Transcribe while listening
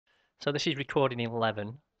So this is recording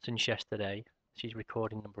 11 since yesterday. This is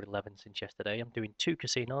recording number 11 since yesterday. I'm doing two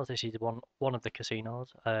casinos. This is one of the casinos.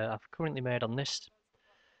 I've currently made on this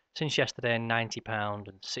since yesterday £90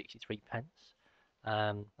 and 63 pence.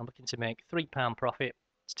 I'm looking to make £3 profit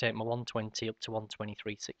to take my 120 up to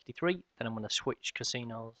 123.63. Then I'm going to switch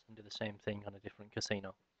casinos and do the same thing on a different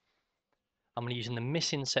casino. I'm going to using the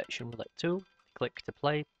missing section roulette tool. Click to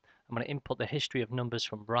play. I'm going to input the history of numbers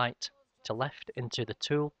from right to left into the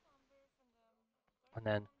tool. And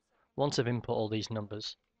then once I've input all these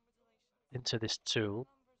numbers into this tool,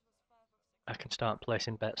 I can start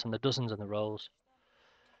placing bets on the dozens and the rolls,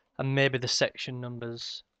 and maybe the section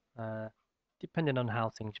numbers, depending on how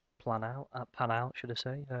things pan out, should I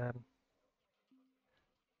say,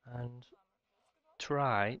 and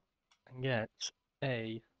try and get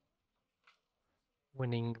a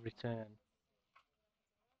winning return.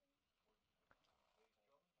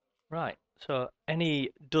 Right, so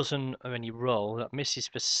any dozen or any roll that misses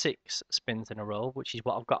for 6 spins in a row, which is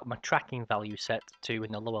what I've got my tracking value set to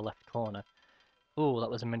in the lower left corner. Oh, that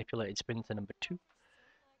was a manipulated spin to number 2.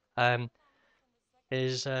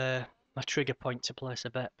 Is my trigger point to place a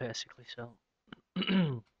bet, basically. So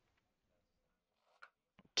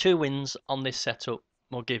 2 wins on this setup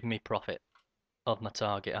will give me profit of my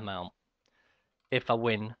target amount if I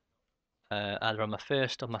win either on my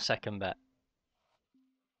first or my second bet.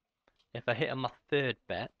 If I hit on my third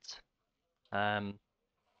bet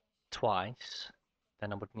twice,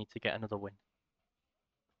 then I would need to get another win.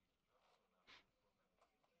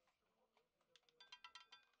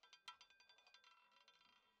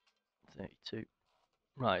 $32.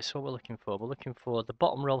 Right, so what we're looking for, the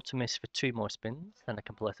bottom roll to miss for 2 more spins, then I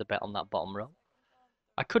can place a bet on that bottom roll.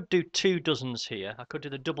 I could do 2 dozens here. I could do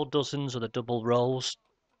the double dozens or the double rolls,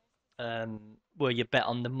 where you bet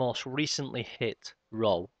on the most recently hit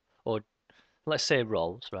roll, or let's say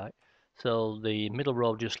rolls, right? So the middle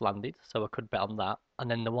roll just landed, so I could bet on that,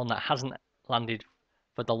 and then the one that hasn't landed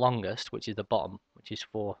for the longest, which is the bottom, which is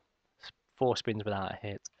four spins without a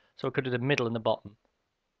hit. So I could do the middle and the bottom.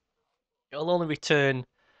 It'll only return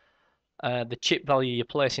the chip value you're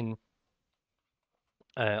placing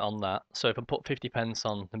on that. So if I put 50 pence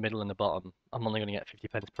on the middle and the bottom, I'm only going to get 50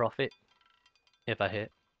 pence profit if I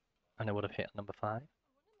hit, and I would have hit number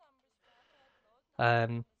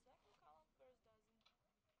 5.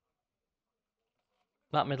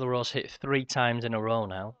 That middle row's hit 3 times in a row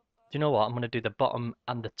now. Do you know what? I'm going to do the bottom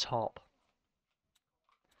and the top.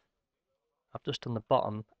 I've just done the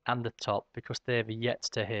bottom and the top because they've yet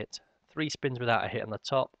to hit. 3 spins without a hit on the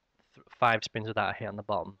top, 5 spins without a hit on the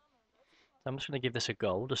bottom. So I'm just going to give this a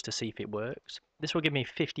go just to see if it works. This will give me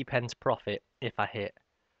 50 pence profit if I hit.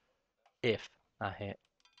 If I hit.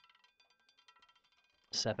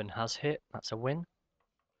 7 has hit. That's a win.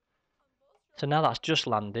 So now that's just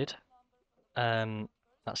landed.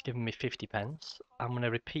 That's given me 50 pence. I'm going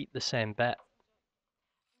to repeat the same bet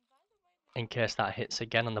in case that hits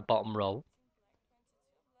again on the bottom row,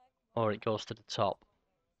 or it goes to the top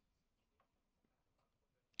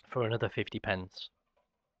for another 50 pence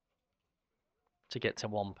to get to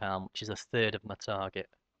 £1, which is a third of my target.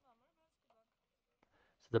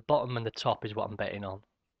 So the bottom and the top is what I'm betting on.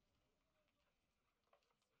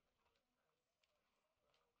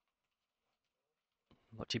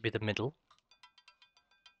 What would be the middle?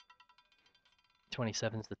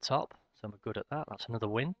 27's the top, so we're good at that. That's another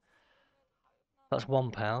win. That's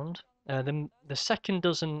 £1. Then the second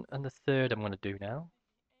dozen and the third I'm going to do now.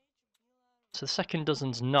 So the second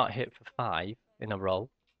dozen's not hit for 5 in a row,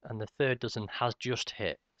 and the third dozen has just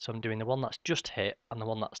hit. So I'm doing the one that's just hit and the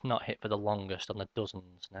one that's not hit for the longest on the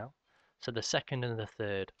dozens now. So the second and the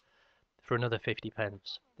third for another 50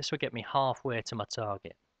 pence. This will get me halfway to my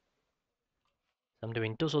target. So I'm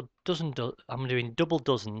doing I'm doing double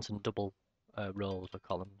dozens and double rows or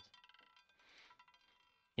columns.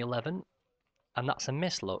 11, and that's a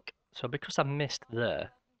miss, look. So because I missed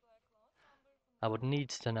there, I would need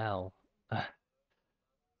to now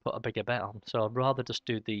put a bigger bet on. So I'd rather just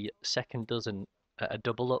do the second dozen at a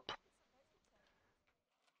double up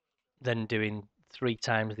than doing 3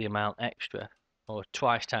 times the amount extra or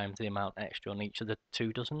twice times the amount extra on each of the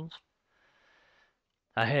 2 dozens.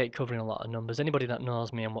 I hate covering a lot of numbers. Anybody that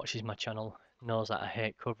knows me and watches my channel knows that I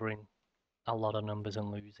hate covering a lot of numbers and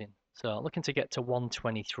losing. So looking to get to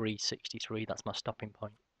 123.63, that's my stopping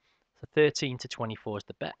point. So 13 to 24 is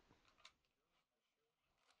the bet.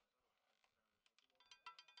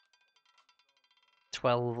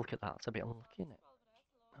 12, look at that, it's a bit unlucky, isn't it?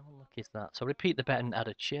 How unlucky is that? So repeat the bet and add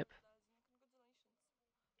a chip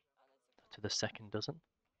to the second dozen.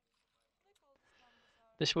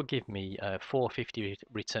 This will give me a 450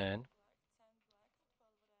 return.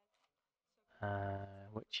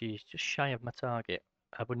 which is just shy of my target.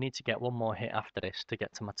 I would need to get one more hit after this to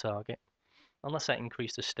get to my target. Unless I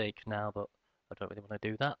increase the stake now, but I don't really want to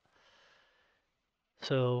do that.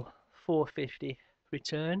 So 450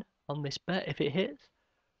 return on this bet if it hits.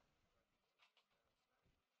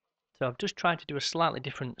 So I've just tried to do a slightly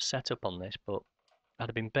different setup on this, but I'd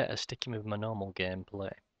have been better sticking with my normal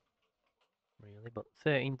gameplay. Really, but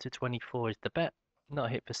 13 to 24 is the bet.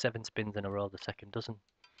 Not hit for 7 spins in a row, the second dozen.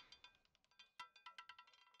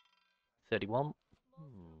 31.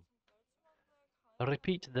 I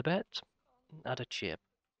repeat the bet. Add a chip.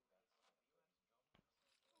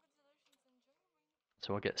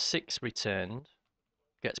 So I get 6 returned.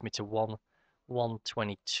 Gets me to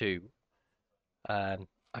 122. I'll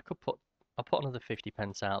put another 50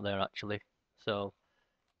 pence out there actually. So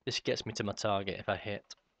this gets me to my target if I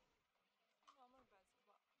hit.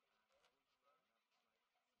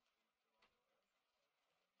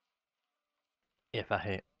 If I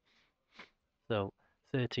hit. So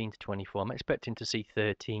 13 to 24. I'm expecting to see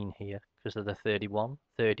 13 here because of the 31.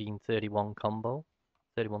 13-31 combo.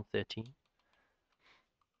 31-13.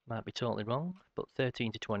 Might be totally wrong, but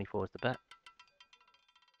 13 to 24 is the bet.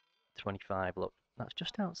 25, look. That's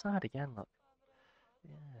just outside again, look.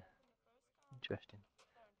 Yeah, interesting.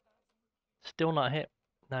 Still not hit.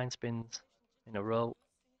 9 spins in a row.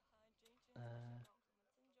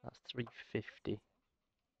 That's 350.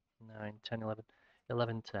 9, 10, 11.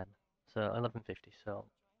 11, 10. So 1150, so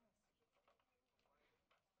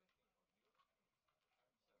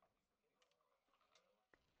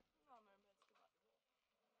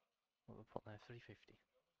what we put there? 350.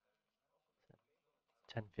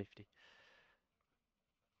 1050.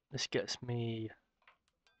 This gets me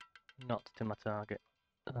not to my target.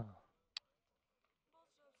 Oh,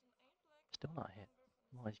 still not hit.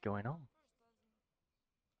 What is going on?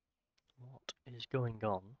 What is going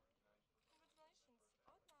on?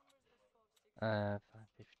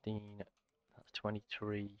 515. That's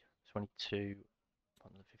 23, 22.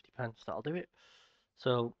 Another 50 pence. That'll do it.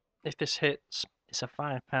 So if this hits, it's a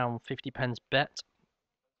 £5 50 pence bet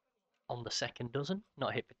on the second dozen.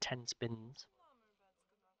 Not hit for 10 spins.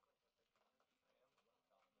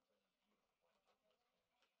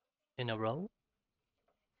 In a row.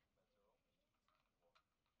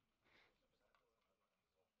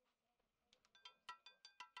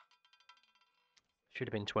 Should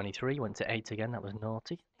have been 23, went to 8 again, that was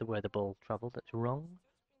naughty. The way the ball travelled, that's wrong.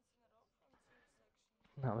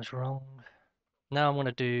 That was wrong. Now I'm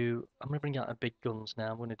going to bring out the big guns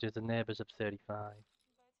now. I'm going to do the neighbours of 35.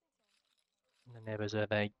 And the neighbours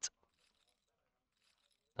of 8.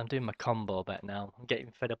 I'm doing my combo bet now. I'm getting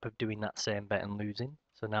fed up of doing that same bet and losing.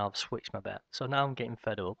 So now I've switched my bet. So now I'm getting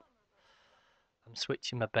fed up. I'm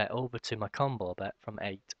switching my bet over to my combo bet from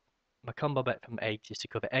 8. My combo bet from 8 is to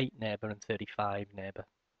cover 8 neighbour and 35 neighbour.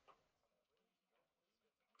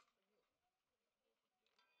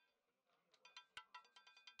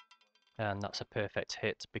 And that's a perfect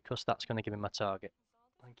hit because that's going to give me my target.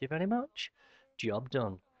 Thank you very much. Job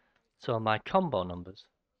done. So my combo numbers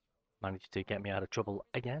managed to get me out of trouble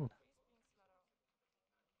again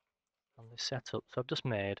on this setup. So I've just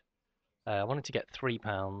made, I wanted to get £3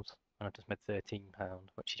 and I've just made £13,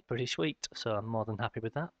 which is pretty sweet. So I'm more than happy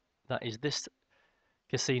with that. That is this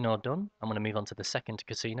casino done. I'm going to move on to the second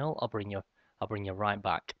casino. I'll bring you right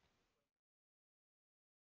back.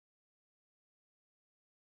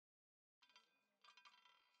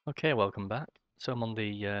 Okay, welcome back. So I'm on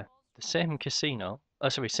the same casino. Oh,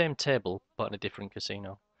 sorry, same table, but in a different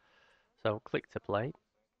casino. So click to play,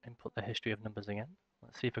 input the history of numbers again.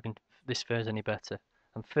 Let's see if I can. This fares any better.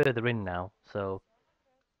 I'm further in now, so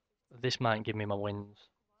this might give me my wins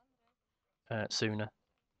sooner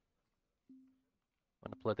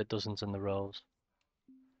when I play the dozens and the rows.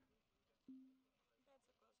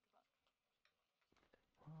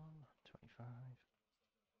 1, 25,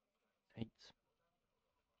 8,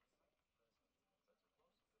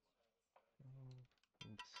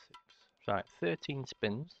 and 6. Right, 13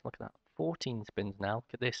 spins. Look at that. 14 spins now. Look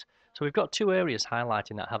at this. So we've got two areas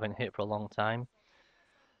highlighting that haven't hit for a long time.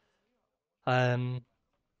 I'm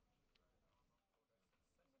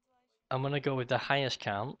going to go with the highest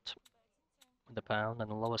count with the pound and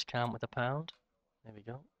the lowest count with the pound. There we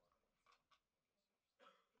go.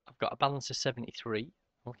 I've got a balance of 73. I'm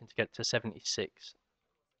looking to get to 76.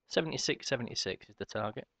 76, 76 is the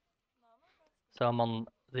target. So I'm on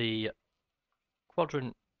the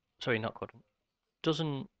quadrant, sorry, not quadrant,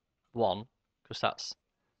 dozen 1, because that's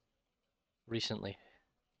recently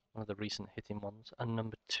one of the recent hitting ones, and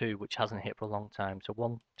number 2, which hasn't hit for a long time. So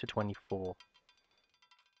 1 to 24.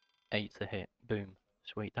 8 to hit. Boom.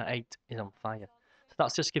 Sweet. That 8 is on fire. So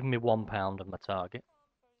That's just giving me £1 of my target.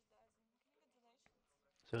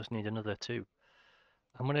 So I just need another two.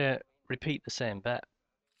 I'm going to repeat the same bet.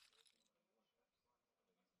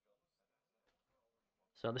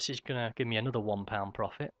 So this is going to give me another £1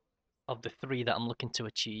 profit of the three that I'm looking to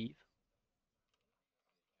achieve.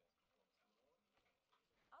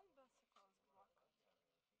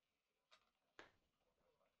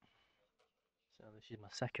 So this is my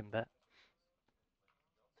second bet.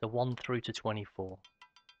 So 1 through to 24.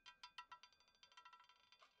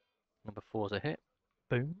 Number 4's a hit.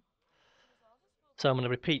 Boom. So I'm going to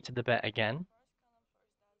repeat to the bet again.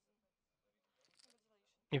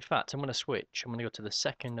 In fact, I'm going to switch. I'm going to go to the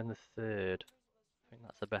second and the third. I think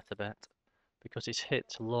that's a better bet because it's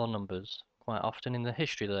hit low numbers quite often in the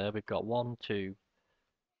history there. We've got 1, 2,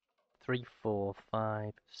 3, 4,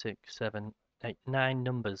 5, 6, 7, 8, 9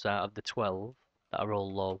 numbers out of the 12 that are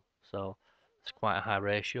all low. So it's quite a high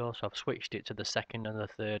ratio. So I've switched it to the second and the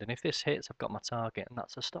third. And if this hits, I've got my target and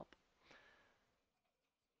that's a stop.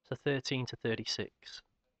 So 13 to 36.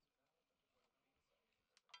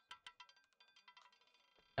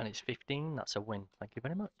 And it's 15. That's a win. Thank you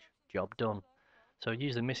very much. Job done. So I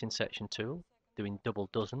used the missing section tool, doing double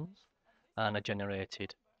dozens, and I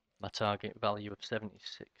generated my target value of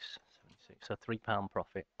 76, so £3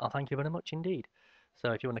 profit. Oh, thank you very much indeed.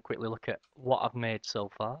 So if you want to quickly look at what I've made so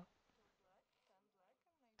far,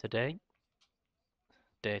 today,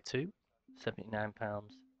 day 2,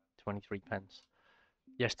 £79.23.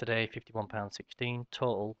 Yesterday, £51.16,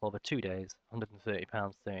 total over 2 days,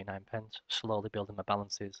 £130.39, slowly building my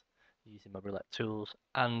balances, using my roulette tools,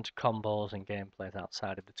 and combos and gameplays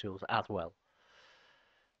outside of the tools as well.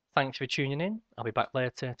 Thanks for tuning in. I'll be back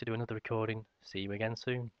later to do another recording. See you again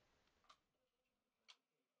soon.